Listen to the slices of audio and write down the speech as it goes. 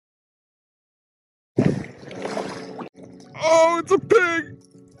Oh, it's a pig!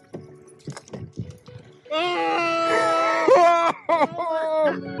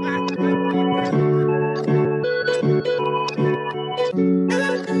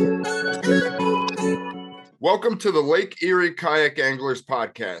 Welcome to the Lake Erie Kayak Anglers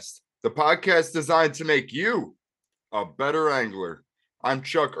Podcast, the podcast designed to make you a better angler. I'm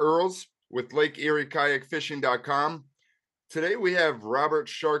Chuck Earls with Lake Erie Kayak Fishing.com. Today we have Robert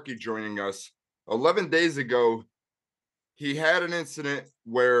Sharkey joining us. 11 days ago, he had an incident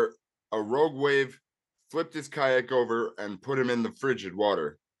where a rogue wave flipped his kayak over and put him in the frigid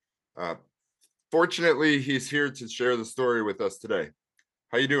water. Fortunately, he's here to share the story with us today.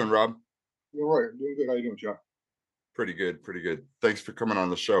 How you doing, Rob? You're right. Doing good. How you doing, Chuck? Pretty good, pretty good. Thanks for coming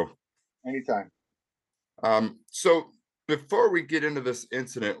on the show. Anytime. So before we get into this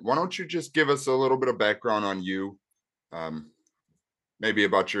incident, why don't you just give us a little bit of background on you, maybe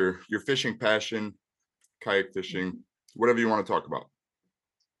about your fishing passion, kayak fishing, whatever you want to talk about.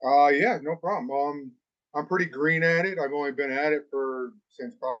 Yeah, no problem. I'm pretty green at it. I've only been at it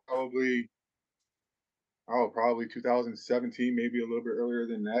since probably 2017, maybe a little bit earlier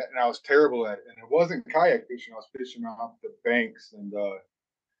than that. And I was terrible at it. And it wasn't kayak fishing. I was fishing off the banks, and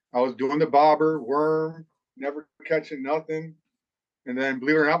I was doing the bobber, worm, never catching nothing. And then,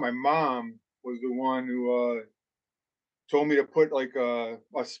 believe it or not, my mom was the one who told me to put like a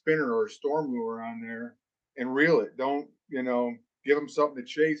spinner or a storm lure on there and reel it. Don't, give them something to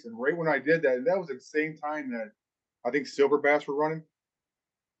chase. And right when I did that, and that was at the same time that I think silver bass were running.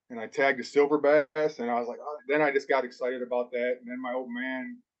 And I tagged a silver bass, and I was like, oh, then I just got excited about that. And then my old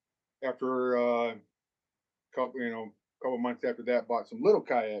man, after couple months after that, bought some little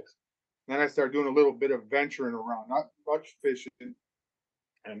kayaks. And then I started doing a little bit of venturing around, not much fishing.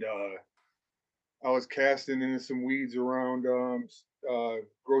 And I was casting into some weeds around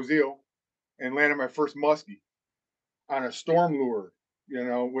Grozeel and landed my first muskie on a storm lure,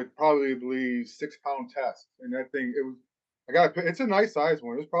 with probably 6-pound test. And that thing, it's a nice size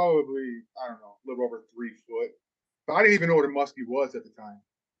one. It was probably, I don't know, a little over 3 foot. But I didn't even know what a muskie was at the time.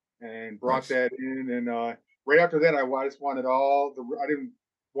 And brought that in. And right after that, I just wanted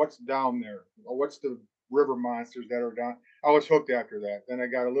what's down there? What's the river monsters that are down? I was hooked after that. Then I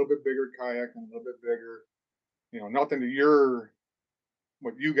got a little bit bigger kayak and a little bit bigger. Nothing to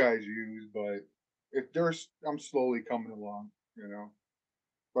what you guys use, but I'm slowly coming along,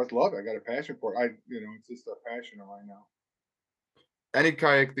 But I love it. I got a passion for it. It's just a passion of mine now. Any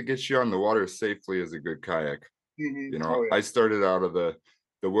kayak that gets you on the water safely is a good kayak. Mm-hmm. I started out of the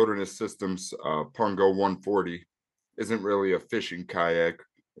Wilderness Systems Pungo 140. Isn't really a fishing kayak.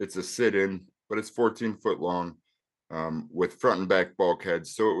 It's a sit-in, but it's 14 foot long with front and back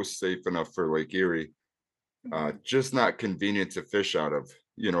bulkheads, so it was safe enough for Lake Erie. Just not convenient to fish out of,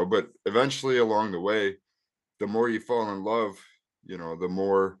 but eventually along the way, the more you fall in love, the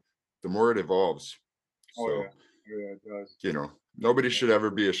more it evolves. So, yeah, it does. Nobody should ever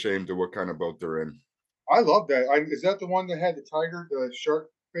be ashamed of what kind of boat they're in. I love that. Is that the one that had the shark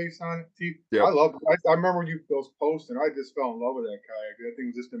face on it? Teeth? Yep. I love it. I remember those posts, and I just fell in love with that kayak. That thing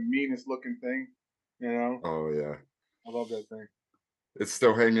was just the meanest looking thing, Oh, yeah. I love that thing. It's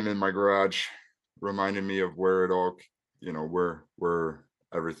still hanging in my garage, reminding me of where it all, where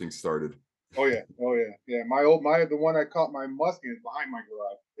everything started. Oh yeah. The one I caught my muskie is behind my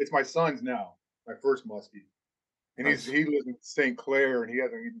garage. It's my son's now, my first muskie. And nice. He lives in St. Clair, and he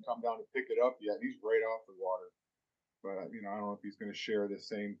hasn't even come down to pick it up yet. He's right off the water. But, I don't know if he's going to share the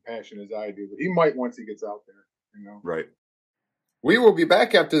same passion as I do. But he might once he gets out there, Right. We will be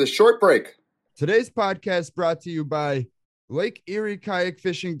back after the short break. Today's podcast brought to you by Lake Erie Kayak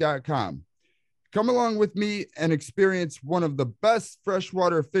Fishing.com. Come along with me and experience one of the best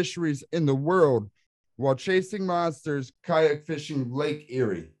freshwater fisheries in the world while chasing monsters kayak fishing Lake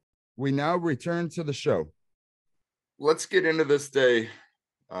Erie. We now return to the show. Let's get into this day.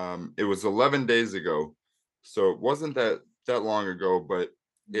 It was 11 days ago, so it wasn't that long ago, but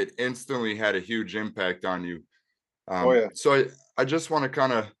it instantly had a huge impact on you. So I just want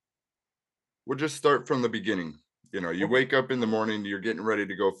to we'll just start from the beginning. You wake up in the morning, you're getting ready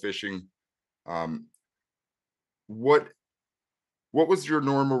to go fishing. What was your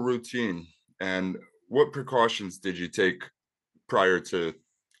normal routine, and what precautions did you take prior to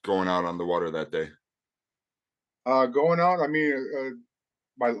going out on the water that day? Going out, I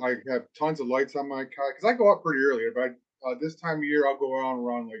have tons of lights on my kayak because I go out pretty early. But this time of year, I'll go out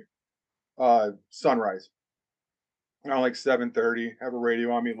around like sunrise, around like 7:30. Have a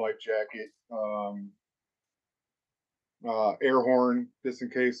radio on me, life jacket, air horn, just in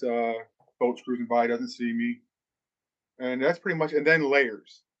case boat's cruising by doesn't see me, and that's pretty much. And then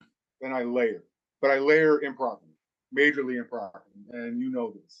layers. Then I layer, but I layer improperly. majorly improper, and you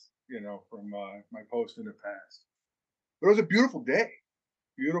know this, from my post in the past. But it was a beautiful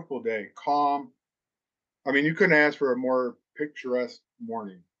day, calm. I mean, you couldn't ask for a more picturesque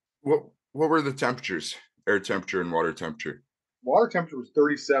morning. What were the temperatures? Air temperature and water temperature? Water temperature was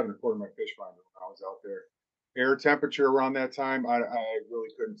 37 according to my fish finder when I was out there. Air temperature around that time, I really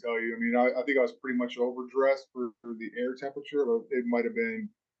couldn't tell you. I mean, I think I was pretty much overdressed for the air temperature, but it might have been,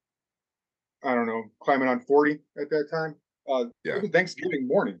 I don't know, climbing on 40 at that time. It Yeah, was Thanksgiving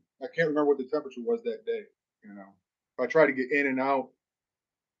morning. I can't remember what the temperature was that day. You know, I tried to get in and out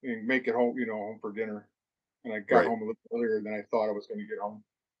and make it home, home for dinner, and I got right. home a little earlier than I thought I was going to get home.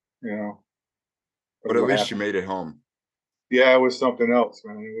 You know, But that's at what least you happened. made it home. Yeah, it was something else,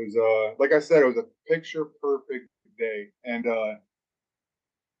 man. It was like I said, it was a picture perfect day. And I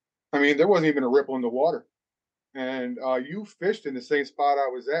mean, there wasn't even a ripple in the water. And you fished in the same spot I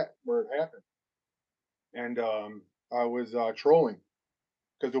was at where it happened. And I was trolling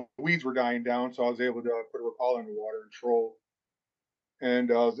because the weeds were dying down, so I was able to put a repel in the water and troll. And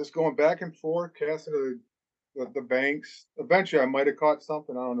just going back and forth, casting the banks. Eventually, I might have caught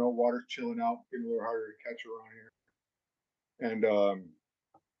something. I don't know. Water's chilling out, getting a little harder to catch around here. And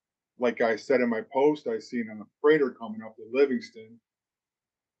like I said in my post, I seen a freighter coming up to Livingston.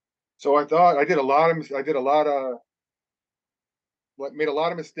 So I thought I did a lot of made a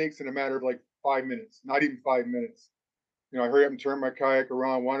lot of mistakes in a matter of like 5 minutes, not even 5 minutes. I hurry up and turned my kayak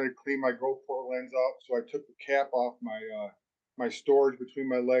around, wanted to clean my GoPro lens off, so I took the cap off my storage between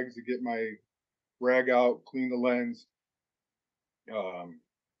my legs to get my rag out, clean the lens. Um,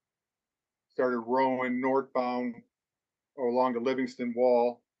 Started rowing northbound along the Livingston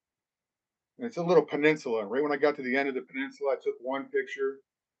Wall, and it's a little peninsula. Right when I got to the end of the peninsula, I took one picture,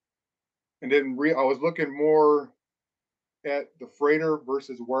 and I was looking more at the freighter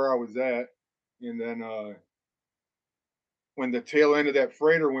versus where I was at. And then when the tail end of that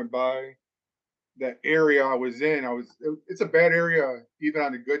freighter went by, that area I was in, it's a bad area even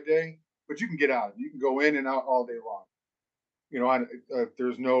on a good day, but you can get out. You can go in and out all day long.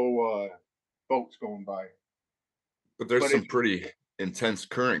 There's no boats going by. But there's But it, some pretty intense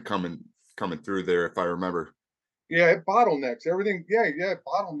current coming through there, if I remember. yeah, it bottlenecks everything. Yeah, yeah, it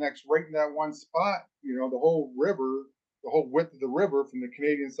bottlenecks right in that one spot. The whole river, the whole width of the river from the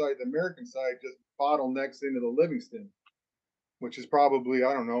Canadian side to the American side just bottlenecks into the Livingston, which is probably,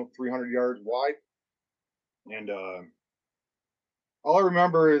 I don't know, 300 yards wide. And all I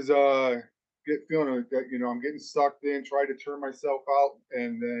remember is feeling that I'm getting sucked in, tried to turn myself out,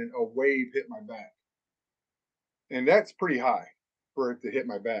 and then a wave hit my back, and that's pretty high for it to hit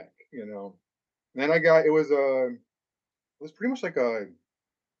my back. And then it was pretty much like a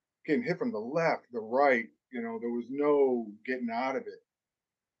getting hit from the left, the right. There was no getting out of it.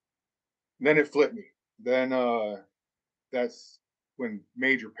 And then it flipped me. Then that's when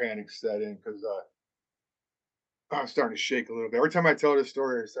major panic set in because I'm starting to shake a little bit. Every time I tell this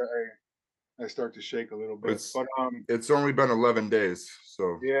story, I start to shake a little But bit. But it's only been 11 days,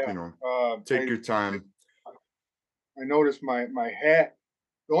 so yeah, take your time. I noticed my hat.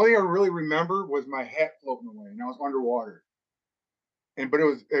 The only thing I really remember was my hat floating away, and I was underwater. But it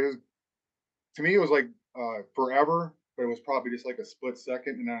was to me it was like forever, but it was probably just like a split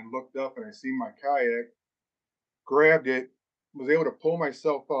second. And then I looked up and I seen my kayak, grabbed it, was able to pull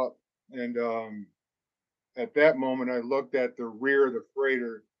myself up, and at that moment I looked at the rear of the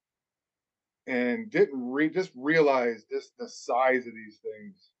freighter and didn't just realize this the size of these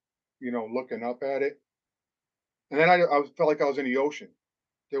things. Looking up at it, and then I felt like I was in the ocean.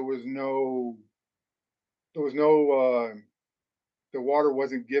 There was no, there was no, the water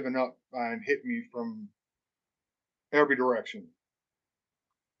wasn't giving up and hit me from every direction.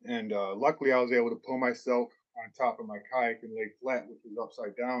 And luckily, I was able to pull myself on top of my kayak and lay flat, which was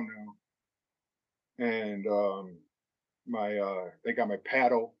upside down now. And thank God my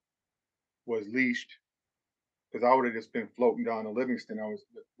paddle was leashed because I would have just been floating down to Livingston. I was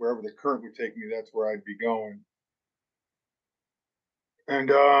wherever the current would take me, that's where I'd be going. And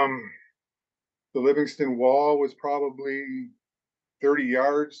the Livingston Wall was probably 30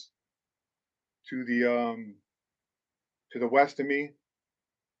 yards to the west of me,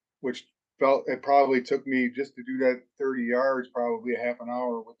 which felt it probably took me just to do that 30 yards, probably a half an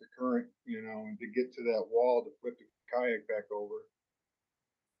hour with the current, and to get to that wall to flip the kayak back over.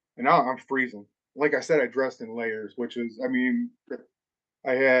 And now I'm freezing. Like I said, I dressed in layers, which is, I mean,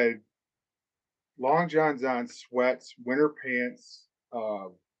 I had long johns on, sweats, winter pants,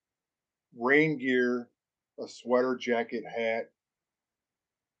 rain gear, a sweater, jacket, hat,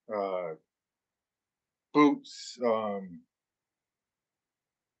 uh, boots,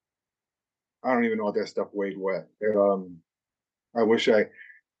 I don't even know what that stuff weighed wet. I wish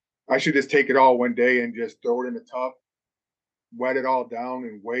I should just take it all one day and just throw it in the tub, wet it all down,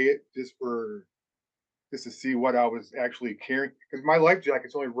 and weigh it just to see what I was actually carrying. Because my life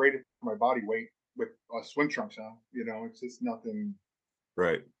jacket's only rated for my body weight with swim trunks on. It's just nothing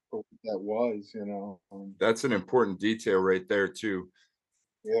Right. for what that was. That's an important detail right there too.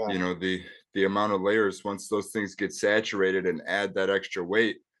 Yeah. The amount of layers, once those things get saturated and add that extra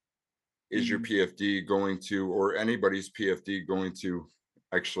weight, is your Mhm. PFD going to, or anybody's PFD going to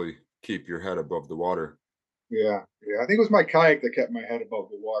actually keep your head above the water? Yeah, yeah. I think it was my kayak that kept my head above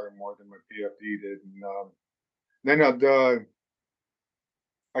the water more than my PFD did. And then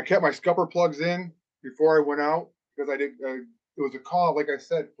I kept my scupper plugs in before I went out because I did. It was a call, like I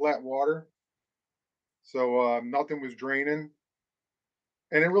said, flat water, so nothing was draining,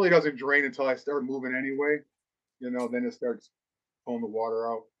 and it really doesn't drain until I start moving anyway. Then it starts pulling the water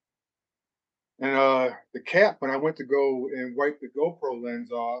out. And the cap, when I went to go and wipe the GoPro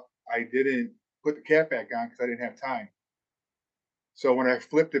lens off, I didn't put the cap back on because I didn't have time. So when I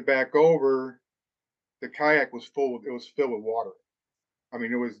flipped it back over, the kayak was full. It was filled with water. I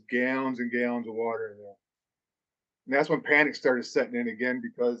mean, it was gallons and gallons of water in there. And that's when panic started setting in again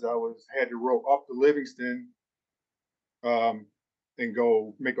because I had to row up to Livingston, um, and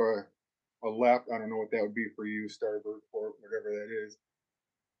go make a left. I don't know what that would be for you, starboard or whatever that is,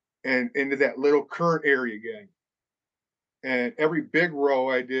 and into that little current area again. And every big row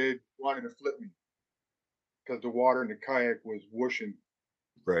I did wanted to flip me because the water in the kayak was whooshing,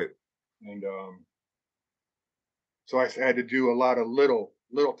 Right. and so I had to do a lot of little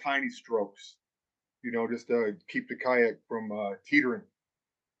tiny strokes, just to keep the kayak from teetering.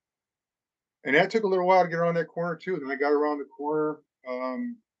 And that took a little while to get around that corner too. Then I got around the corner,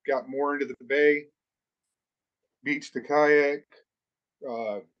 got more into the bay, beached the kayak,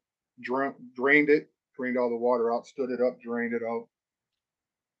 uh, drained it, drained all the water out, stood it up, drained it out.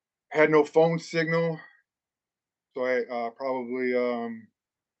 Had no phone signal, so I probably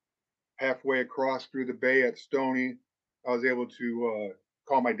halfway across through the bay at Stony, I was able to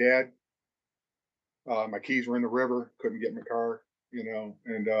call my dad. My keys were in the river, couldn't get in my car,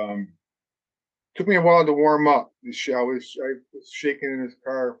 and took me a while to warm up. I was shaking in his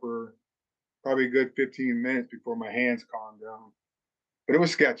car for probably a good 15 minutes before my hands calmed down. But it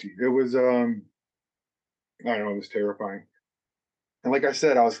was sketchy. It was I don't know, it was terrifying. And like I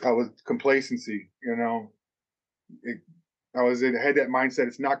said, I was complacency, It, I had that mindset,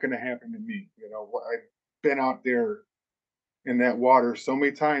 it's not gonna happen to me. I've been out there in that water so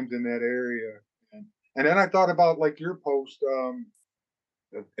many times in that area. And then I thought about like your post,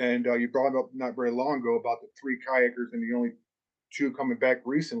 and you brought up not very long ago about the three kayakers and the only two coming back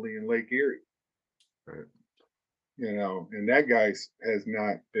recently in Lake Erie. Right. And that guy has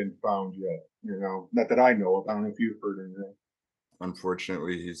not been found yet. Not that I know of. I don't know if you've heard anything.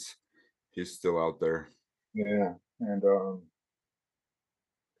 Unfortunately, he's still out there. Yeah, and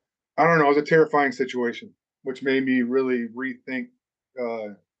I don't know. It was a terrifying situation, which made me really rethink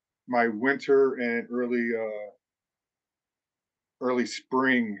uh, my winter and early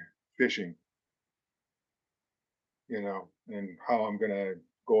spring fishing. And how I'm gonna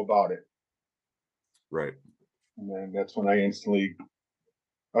go about it. Right. And then that's when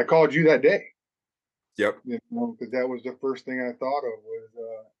I called you that day. Yep. Because that was the first thing I thought of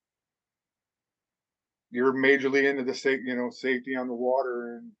was you're majorly into the safety on the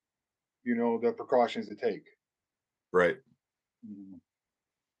water and the precautions to take. Right. Mhm.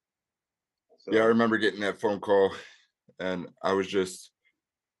 Yeah, I So remember getting that phone call, and I was just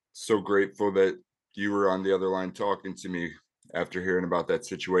so grateful that you were on the other line talking to me after hearing about that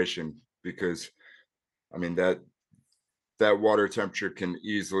situation, because I mean that water temperature can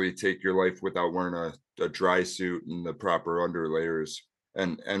easily take your life without wearing a dry suit and the proper under layers,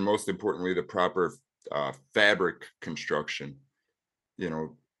 and most importantly the proper fabric construction.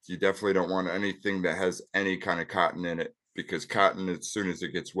 You definitely don't want anything that has any kind of cotton in it, because cotton, as soon as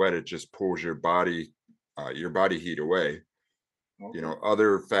it gets wet, it just pulls your body heat away. okay.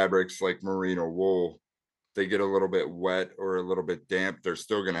 Other fabrics like merino wool, they get a little bit wet or a little bit damp, they're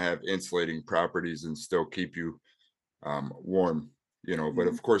still going to have insulating properties and still keep you warm. But Mhm.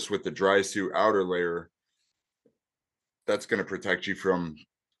 of course, with the dry suit outer layer, that's going to protect you from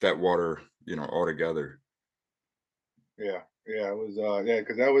that water, altogether. Yeah, yeah, it was yeah,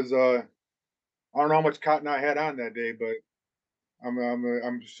 because that was I don't know how much cotton I had on that day, but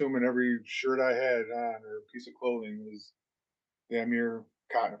I'm assuming every shirt I had on or piece of clothing was damn near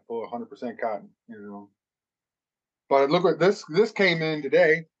cotton, full 100% cotton. But look what this came in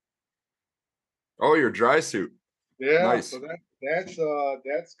today. Oh, your dry suit. Yeah, Nice. so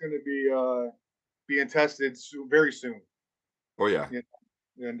that's gonna be being tested very soon. Oh yeah. Yeah,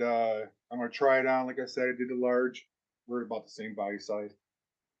 and I'm gonna try it on. Like I said, I did the large. We're about the same body size,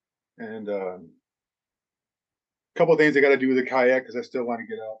 and a couple of things I got to do with the kayak because I still want to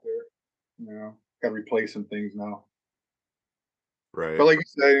get out there. Got to replace some things now. But Right. like you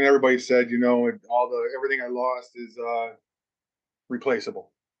said, and everybody said, all the everything I lost is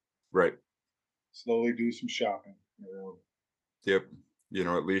replaceable. Right. Slowly do some shopping. Yep.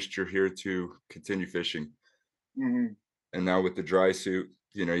 At least you're here to continue fishing. Hmm. And now with the dry suit,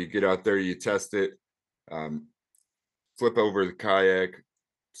 you get out there, you test it, um, flip over the kayak,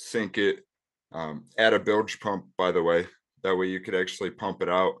 sink it, add a bilge pump, by the way. That way you could actually pump it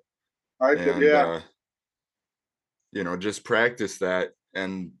out and, Yeah, just practice that.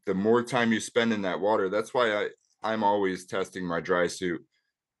 And the more time you spend in that water, that's why I'm always testing my dry suit.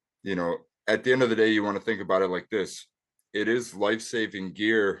 You know, at the end of the day, you want to think about it like this. It is life-saving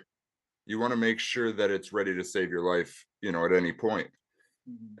gear. You want to make sure that it's ready to save your life, at any point.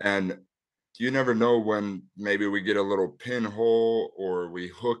 mhm, And you never know when maybe we get a little pinhole or we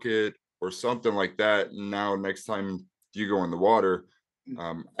hook it or something like that. And now next time you go in the water,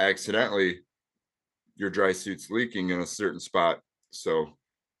 mm, accidentally your dry suit's leaking in a certain spot. So,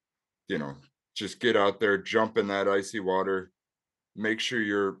 you know, just get out there, jump in that icy water, make sure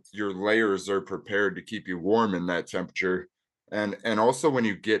your layers are prepared to keep you warm in that temperature. And also when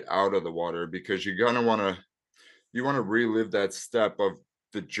you get out of the water, because you're gonna you want to relive that step of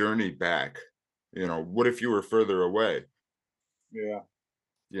the journey back. What if you were further away? yeah,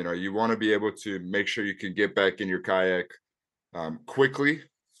 You want to be able to make sure you can get back in your kayak quickly,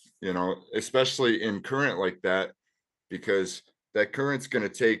 especially in current like that, because that current's going to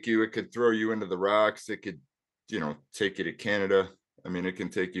take you, it could throw you into the rocks, it could, take you to Canada. I mean, it can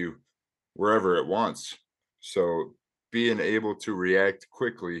take you wherever it wants. So being able to react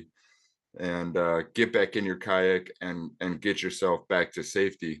quickly and get back in your kayak and get yourself back to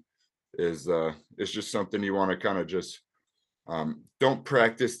safety is just something you want to kind of just don't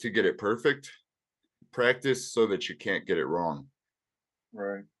practice to get it perfect. Practice so that you can't get it wrong.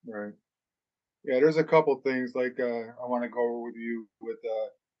 right, right. Yeah, there's a couple things like I want to go over with you with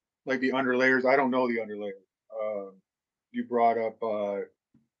like the underlayers. I don't know the underlayers. You brought up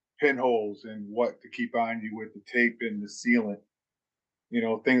pinholes and what to keep on you with the tape and the sealant.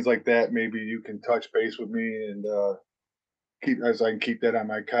 Things like that. Maybe you can touch base with me and keep as I can keep that on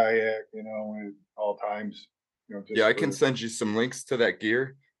my kayak. At all times. Yeah, Just I can for. send you some links to that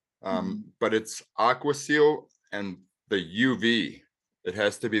gear, Mhm. but it's Aqua Seal and the UV. It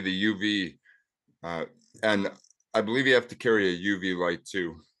has to be the UV, uh, and I believe you have to carry a UV light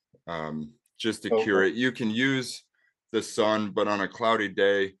too, just to cure Okay. it. You can use the sun, but on a cloudy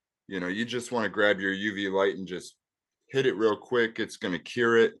day, you just want to grab your UV light and just hit it real quick. It's going to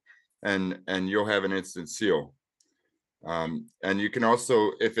cure it, and you'll have an instant seal. And you can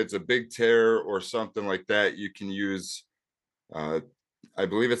also, if it's a big tear or something like that, you can use, uh, I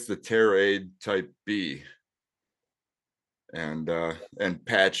believe it's the Tear Aid Type B, and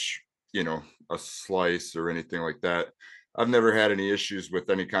patch, a slice or anything like that. I've never had any issues with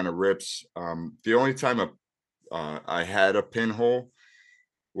any kind of rips. The only time I had a pinhole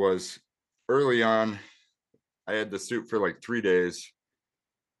was early on. I had the suit for like 3 days,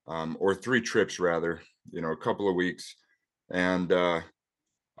 or 3 trips rather, a couple of weeks, and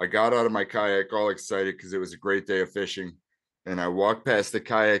I got out of my kayak all excited because it was a great day of fishing. And I walked past the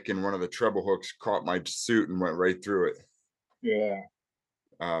kayak and one of the treble hooks caught my suit and went right through it. Yeah.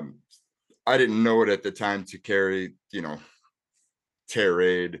 Um, I didn't know it at the time to carry, Tear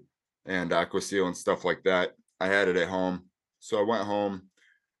Aid and Aqua Seal and stuff like that. I had it at home. So I went home,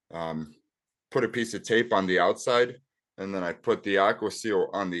 um, put a piece of tape on the outside, and then I put the Aqua Seal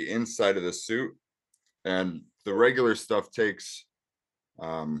on the inside of the suit. And the regular stuff takes,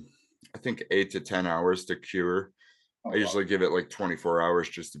 um, I think 8 to 10 hours to cure. Oh, I wow. usually give it like 24 hours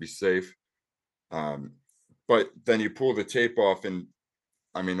just to be safe. Um, but then you pull the tape off, and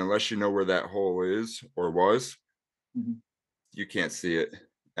I mean, unless you know where that hole is or was, Mhm. you can't see it,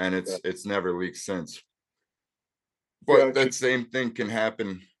 and Yeah. it's never leaked since. But Gotcha. that same thing can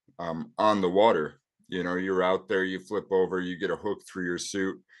happen on the water. You're out there, you flip over, you get a hook through your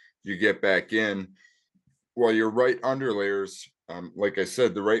suit, you get back in. Well, your right underlayers, like I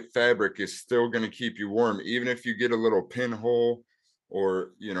said, the right fabric is still going to keep you warm, even if you get a little pinhole,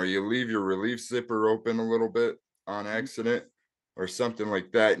 or you leave your relief zipper open a little bit on Mhm. accident or something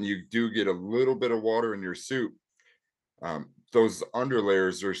like that, and you do get a little bit of water in your suit. Those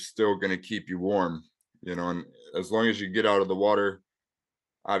underlayers are still going to keep you warm. And as long as you get out of the water,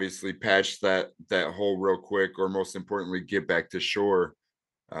 obviously patch that hole real quick, or most importantly, get back to shore,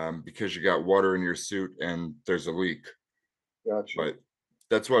 because you got water in your suit and there's a leak. Gotcha. But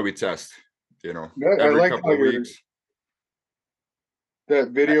that's why we test, I every like couple how of weeks. that Uh,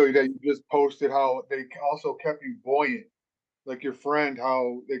 video that you just posted, how they also kept you buoyant, like your friend,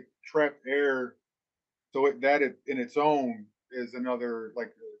 how they trapped air. So it in its own is another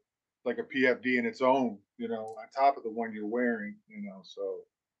like a PFD in its own, on top of the one you're wearing, so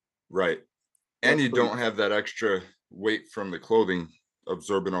Right. And that's you pretty don't cool. have that extra weight from the clothing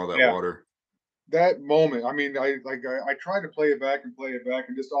absorbing all that Yeah. water. That moment, I mean, I tried to play it back,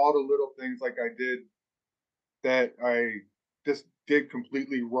 and just all the little things like I did that I just did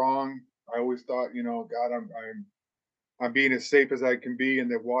completely wrong. I always thought, God, I'm being as safe as I can be in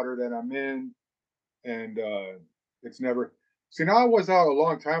the water that I'm in, and it's never. See, now I was out a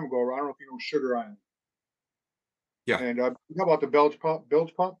long time ago. I don't know if you know Sugar Island, Yeah. and how about the Bilge pump?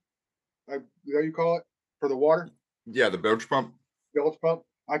 Is that what you call it for the water? Yeah, the bilge pump. Bilge pump.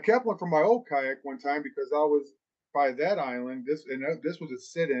 I kept one from my old kayak one time because I was by that island. This was a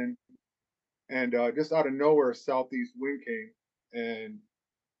sit-in, and just out of nowhere, a southeast wind came, and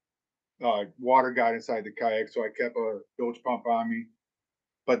water got inside the kayak, so I kept a bilge pump on me.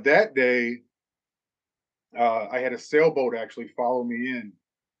 But that day, I had a sailboat actually follow me in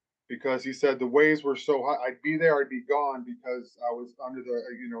because he said the waves were so high. I'd be there, I'd be gone because I was under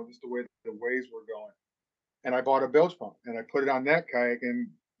just the way the waves were going. And I bought a bilge pump and I put it on that kayak. And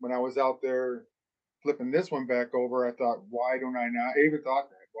when I was out there flipping this one back over, I thought, why don't I not? I even thought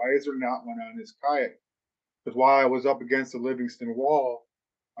that. Why is there not one on this kayak? Because while I was up against the Livingston wall,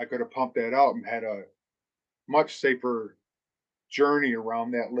 I could have pumped that out and had a much safer journey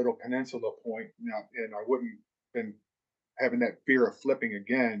around that little peninsula point. Now, and I wouldn't been having that fear of flipping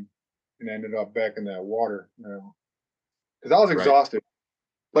again and ended up back in that water. Because I was Right. exhausted.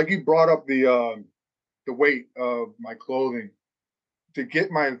 Like you brought up the weight of my clothing to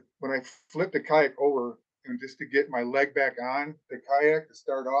get my when I flipped the kayak over and just to get my leg back on the kayak to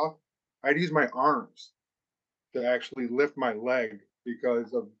start off, I'd use my arms to actually lift my leg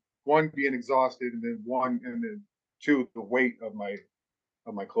because of one being exhausted and then two the weight of my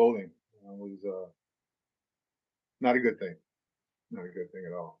clothing was not a good thing. Not a good thing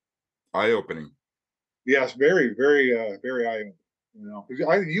at all. Eye opening. Yes, very, very, very eye opening.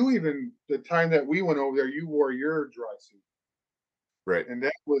 Because you even the time that we went over there, you wore your dry suit, Right. and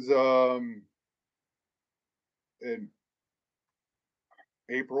that was in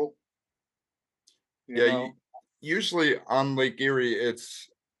April. You Yeah, know, usually on Lake Erie, it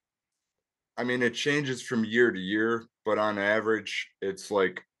changes from year to year, but on average, it's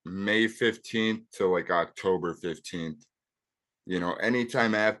like May 15th to like October 15th.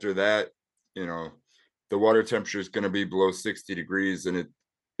 Anytime after that, you know, the water temperature is going to be below 60 degrees, and it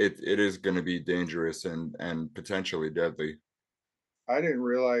is going to be dangerous and potentially deadly. I didn't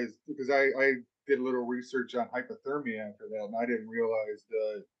realize because I did a little research on hypothermia after that, and I didn't realize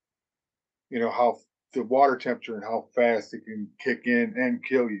how the water temperature and how fast it can kick in and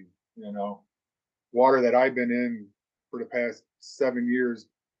kill you. Water that I've been in for the past 7 years,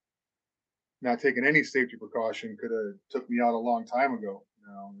 not taking any safety precaution, could have took me out a long time ago.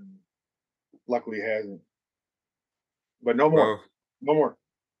 And luckily hasn't. But no more, Well, no more.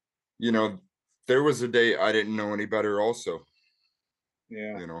 you know, there was a day I didn't know any better also.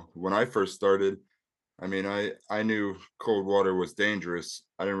 Yeah, When I first started, I knew cold water was dangerous.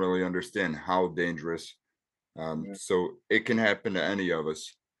 I didn't really understand how dangerous. yeah. So it can happen to any of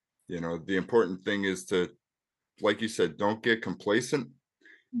us. The important thing is to, like you said, don't get complacent.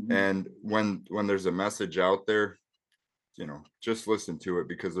 Hmm. And when there's a message out there, just listen to it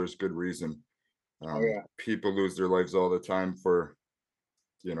because there's good reason. Oh yeah, People lose their lives all the time for,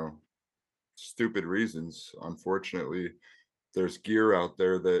 you know, stupid reasons. Unfortunately, there's gear out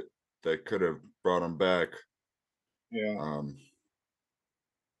there that could have brought them back. yeah. Um,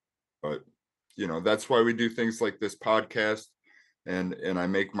 but that's why we do things like this podcast, and I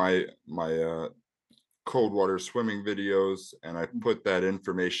make my cold water swimming videos, and I put that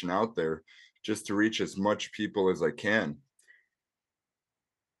information out there just to reach as much people as I can.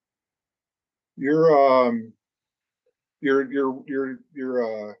 Your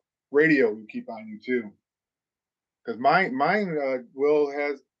your radio you keep on you too, because mine will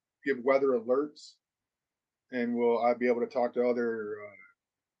has give weather alerts, and will I be able to talk to other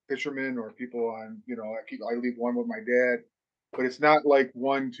fishermen or people on I leave one with my dad, but it's not like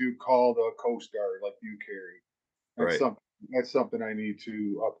one to call the Coast Guard like you carry. That's Right. something that's something I need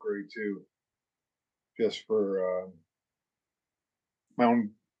to upgrade to just for my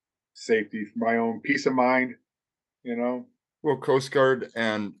own safety, for my own peace of mind. You know. Well, Coast Guard,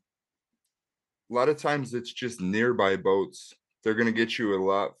 and a lot of times it's just nearby boats. They're going to get you a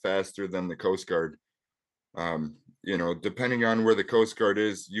lot faster than the Coast Guard. Depending on where the Coast Guard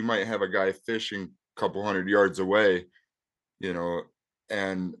is, you might have a guy fishing a couple hundred yards away, you know,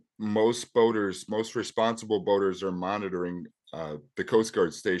 and most responsible boaters are monitoring the Coast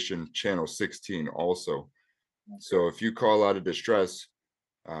Guard station channel 16 also. So if you call out of distress,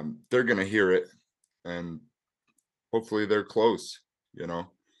 they're going to hear it, and hopefully they're close.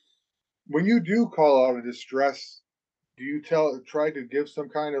 When you do call out of distress, do you try to give some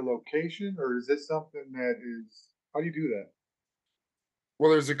kind of location, or is this something that is, how do you do that?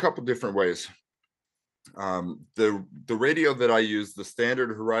 Well, there's a couple different ways. The radio that I use, the standard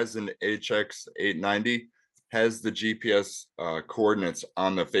Horizon HX 890, has the GPS coordinates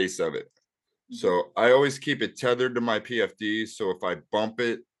on the face of it. So I always keep it tethered to my PFD. So if I bump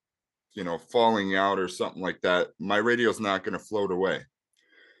it, falling out or something like that, my radio's not going to float away.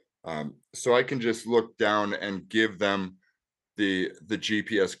 So I can just look down and give them the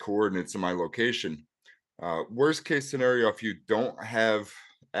GPS coordinates of my location. Worst case scenario, if you don't have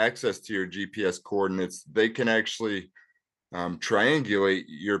access to your GPS coordinates, they can actually triangulate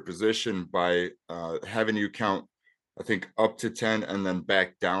your position by having you count, I think, up to 10 and then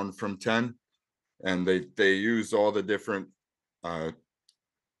back down from 10. And they use all the different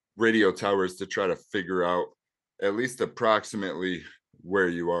radio towers to try to figure out at least approximately where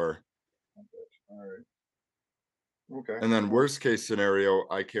you are. All right. Okay. And then worst case scenario,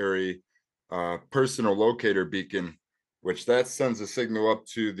 I carry a personal locator beacon, which that sends a signal up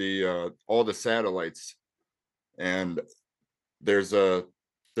to the all the satellites. And there's a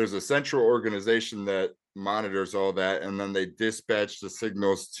central organization that monitors all that, and then they dispatch the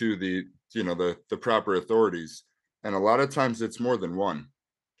signals to the proper authorities. And a lot of times it's more than one.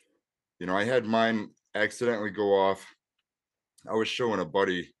 I had mine accidentally go off. I was showing a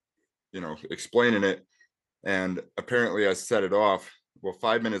buddy, explaining it, and apparently I set it off. Well,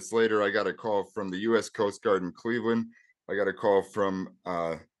 5 minutes later, I got a call from the U.S. Coast Guard in Cleveland. I got a call from,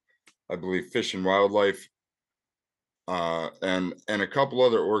 I believe, Fish and Wildlife, and a couple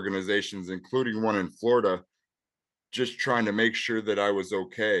other organizations, including one in Florida, just trying to make sure that I was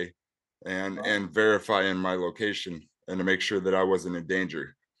okay, and verifying my location and to make sure that I wasn't in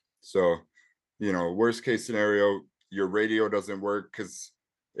danger. So, worst case scenario, your radio doesn't work because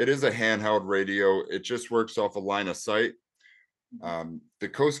it is a handheld radio. It just works off a line of sight. The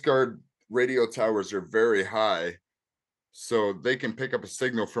Coast Guard radio towers are very high, so they can pick up a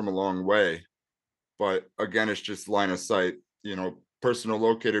signal from a long way. But again, it's just line of sight. Personal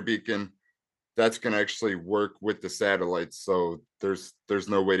locator beacon, that's going to actually work with the satellites. So there's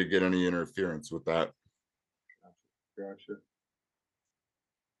no way to get any interference with that. Gotcha.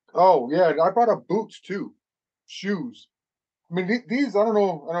 Oh yeah, I brought up boots too, shoes. I mean, these I don't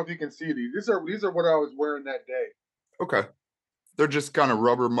know if you can see these. These are what I was wearing that day. Okay. They're just kind of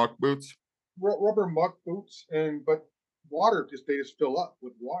rubber muck boots. Rubber muck boots, but they just fill up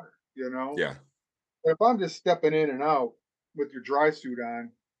with water. Yeah. But if I'm just stepping in and out with your dry suit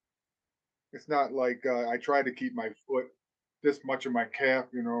on, it's not like I try to keep my foot this much of my calf,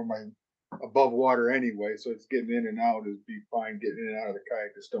 my above water anyway. So it's getting in and out is be fine. Getting in and out of the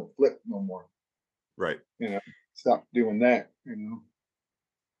kayak, just don't flip no more. Right. Stop doing that.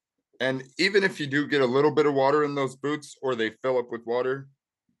 And even if you do get a little bit of water in those boots, or they fill up with water,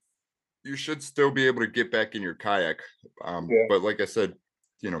 you should still be able to get back in your kayak. Yeah. But like I said,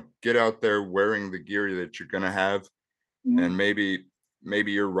 get out there wearing the gear that you're going to have, and maybe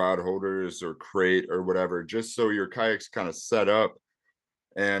your rod holders or crate or whatever, just so your kayak's kind of set up,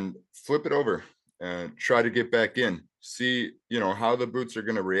 and flip it over and try to get back in. See, how the boots are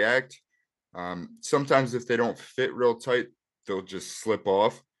going to react. Sometimes if they don't fit real tight, they'll just slip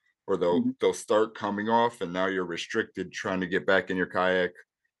off, or they'll start coming off, and now you're restricted trying to get back in your kayak.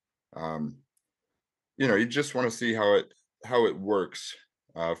 You just want to see how it works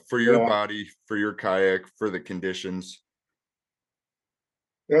for your body, for your kayak, for the conditions.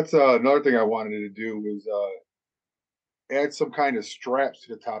 That's another thing I wanted to do was add some kind of straps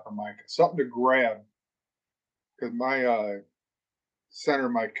to the top of something to grab, because my center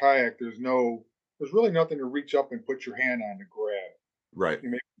of my kayak, there's really nothing to reach up and put your hand on to grab. Right.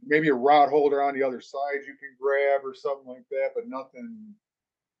 Maybe a rod holder on the other side you can grab or something like that, but nothing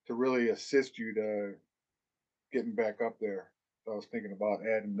to really assist you to getting back up there. So I was thinking about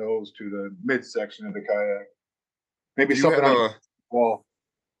adding those to the midsection of the kayak. Maybe something on the wall.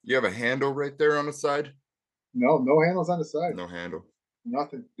 You have a handle right there on the side? No handles on the side. No handle.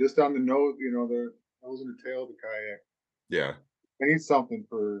 Nothing. Just on the nose, the nose and the tail of the kayak. Yeah. I need something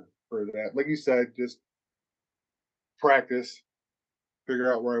for that. Like you said, just practice,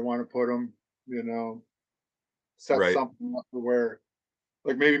 figure out where I want to put them, you know, set Right. something up to where,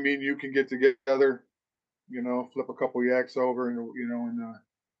 like maybe me and you can get together, flip a couple yaks over, and when the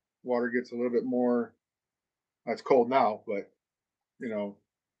water gets a little bit more. It's cold now, but you know,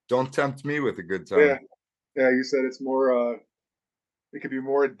 Don't tempt me with a good yeah, time. yeah. You said it's more. It could be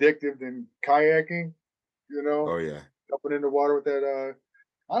more addictive than kayaking. Oh yeah, Jumping in the water with that.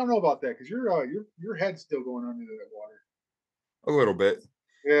 I don't know about that because your head's still going under that water. a little bit.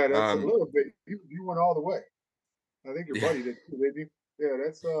 Yeah, that's a Um, little bit. You went all the way. I think your yeah, buddy did too, didn't he? Yeah,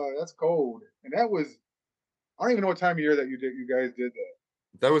 that's cold. And that was I don't even know what time of year that you guys did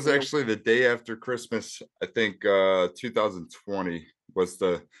that. that was And it actually the day after Christmas. I think 2020 was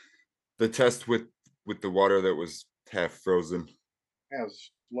the test with the water that was half frozen. has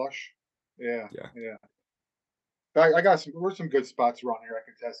slush. Yeah, Yeah. yeah. I got there's some good spots around here I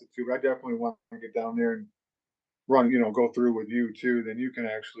can test it too, but I definitely want to get down there and run, go through with you too. Then you can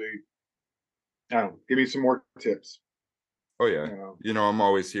actually I don't know, give me some more tips. Oh You yeah. know. I'm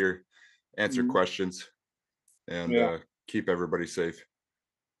always here, answer Mhm. questions, and Yeah. keep everybody safe.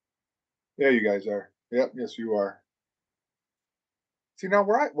 Yeah, you guys are. Yep, yes you are. See now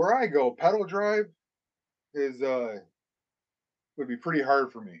where I go, pedal drive is would be pretty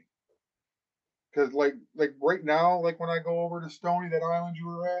hard for me. Because like right now, like when I go over to Stony, that island you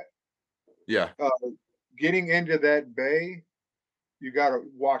were at, Yeah. uh, getting into that bay, you got to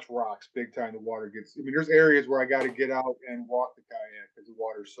watch rocks big time. The water gets. I mean, there's areas where I got to get out and walk the kayak because the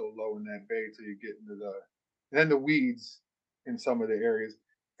water's so low in that bay till you get into and then the weeds in some of the areas.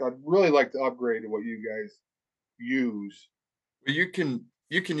 So I'd really like to upgrade to what you guys use. Well, you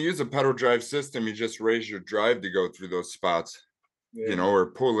can use a pedal drive system. You just raise your drive to go through those spots, Yeah.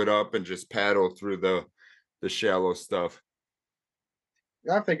 or pull it up and just paddle through the shallow stuff.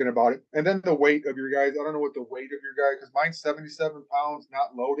 Yeah, I'm thinking about it. And then the weight of your guys. I don't know what the weight of your guy because mine's 77 pounds,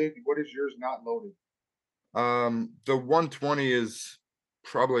 not loaded. What is yours not loaded? The 120 is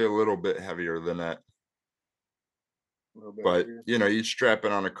probably a little bit heavier than that, A little bit but heavier. you strap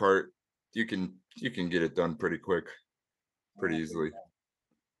it on a cart, you can get it done pretty quick, pretty easily.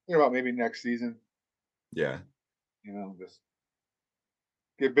 Think about maybe next season. Yeah. Just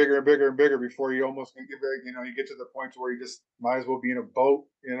get bigger and bigger and bigger before you almost get big. You get to the point where you just might as well be in a boat.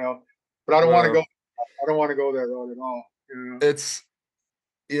 But I don't want to go. Well, I don't want to go that road at all. it's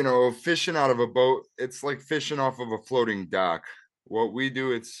fishing out of a boat, it's like fishing off of a floating dock. What we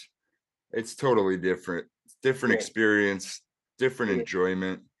do, it's totally different. It's different Yeah, experience, different it is.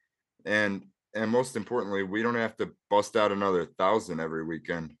 enjoyment, and most importantly, we don't have to bust out another 1,000 every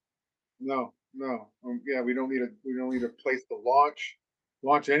weekend. No, no. Yeah, we don't need a place to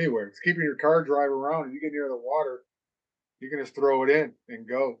launch anywhere. It's keeping your car drive around, and you get near the water, you can just throw it in and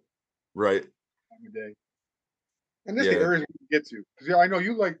go Right. every day. And just the Yeah. areas we can get to, because I know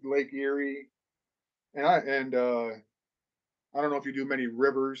you like Lake Erie, and I don't know if you do many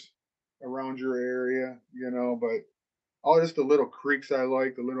rivers around your area, but all just the little creeks I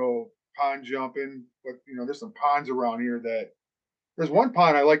like, the little pond jumping. But there's some ponds around here that there's one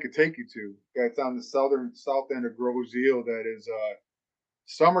pond I like to take you to that's on the south end of Grosse Ile that is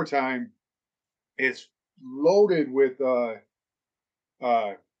summertime. It's loaded with uh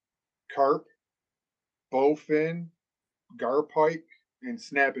carp, bowfin, garpike, and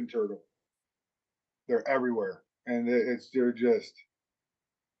snapping turtle. They're everywhere. And they're just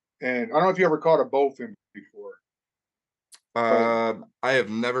and I don't know if you ever caught a bowfin before, but I have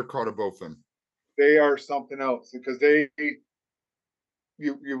never caught a bowfin. they are something else because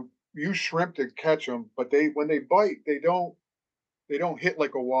you use shrimp to catch them, but they when they bite, they don't hit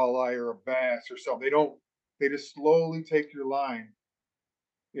like a walleye or a bass or something. They just slowly take your line,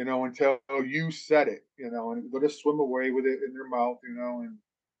 until you set it, and they'll just swim away with it in their mouth, and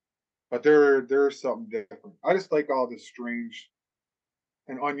but there's something different. I just like all the strange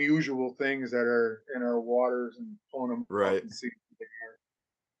and unusual things that are in our waters and pulling them up Right. and seeing what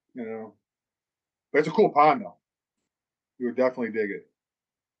they are, But it's a cool pond though. You would definitely dig it.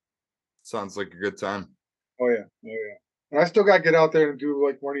 Sounds like a good time. Oh yeah, oh yeah. And I still got to get out there and do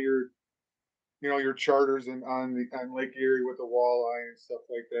like one of your charters and on Lake Erie with the walleye and stuff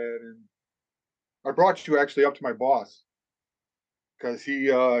like that. And I brought you actually up to my boss because he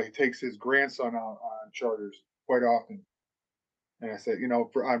takes his grandson out on charters quite often. And I said,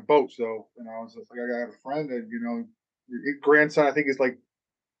 for on boats though, and I was just like, I got a friend that your grandson I think is like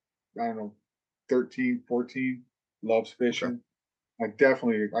I don't know 13, 14, loves Okay. fishing. I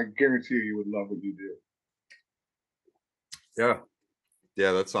guarantee you would love what you do. Yeah.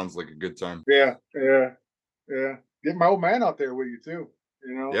 Yeah, that sounds like a good time. Yeah, yeah, yeah. Get my old man out there with you too.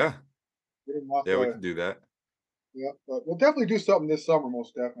 Yeah. Get him off Yeah, we the can do that. Yeah, but we'll definitely do something this summer,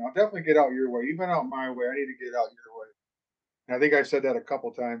 most definitely. I'll definitely get out your way. You've been out my way. I need to get out your way. And I think I've said that a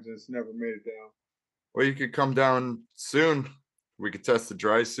couple times and it's never made it down. Well, you could come down soon. We could test the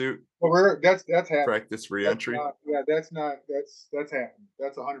dry suit, But that's happening. practice reentry. That's happening.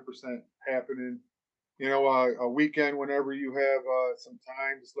 That's 100% happening. You know, a weekend whenever you have some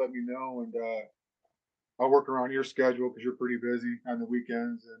time, just let me know, and I'll work around your schedule because you're pretty busy on the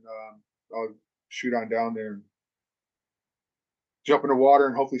weekends, and I'll shoot on down there and jump in the water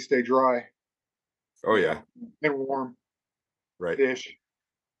and hopefully stay dry. Oh yeah, And warm right. fish,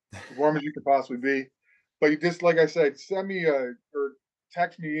 as warm as you could possibly be. But you just like I said, send me or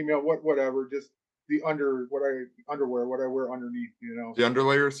text me, email, whatever. Just the underwear, what I wear underneath. You know, The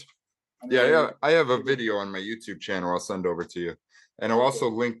underlayers. Yeah, underwear. I have a video on my YouTube channel. I'll send over to you, and I'll also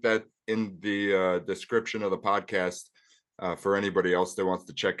link that in the description of the podcast for anybody else that wants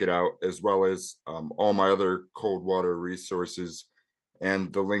to check it out, as well as all my other cold water resources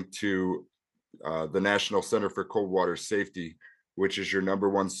and the link to the National Center for Cold Water Safety, which is your number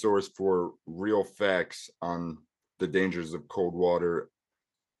one source for real facts on the dangers of cold water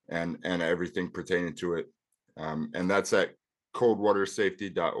and everything pertaining to it. And that's at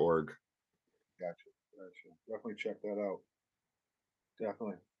coldwatersafety.org. Gotcha. Definitely check that out.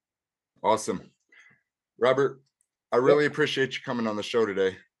 Definitely. Awesome. Robert, I really appreciate you coming on the show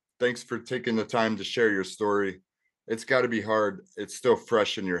today. Thanks for taking the time to share your story. It's got to be hard. It's still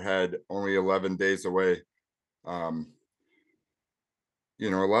fresh in your head, only 11 days away. You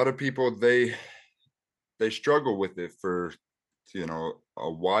know, a lot of people, they struggle with it for, you know,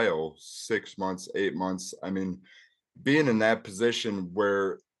 a while, 6 months, 8 months. I mean, being in that position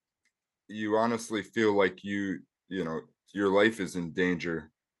where you honestly feel like you know, your life is in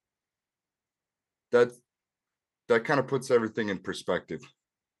danger, that kind of puts everything in perspective.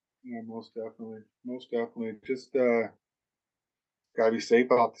 Yeah, most definitely. Most definitely. Just gotta be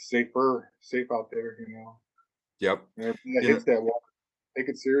safe out there, you know. Yep. And everything that You know, hits that water, take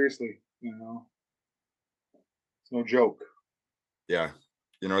it seriously, you know. It's no joke. yeah.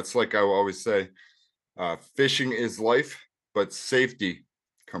 You know, it's like I will always say, fishing is life, but safety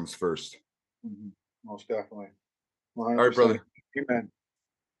comes first. Mhm. Most definitely. All right, 100%. brother. Amen.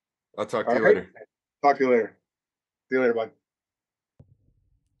 I'll talk to All you right. later. Talk to you later. See you later, bud.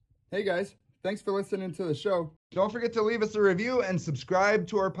 Hey guys, thanks for listening to the show. Don't forget to leave us a review and subscribe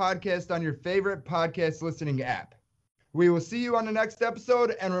to our podcast on your favorite podcast listening app. We will see you on the next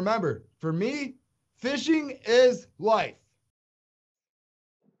episode. And remember, for me, fishing is life.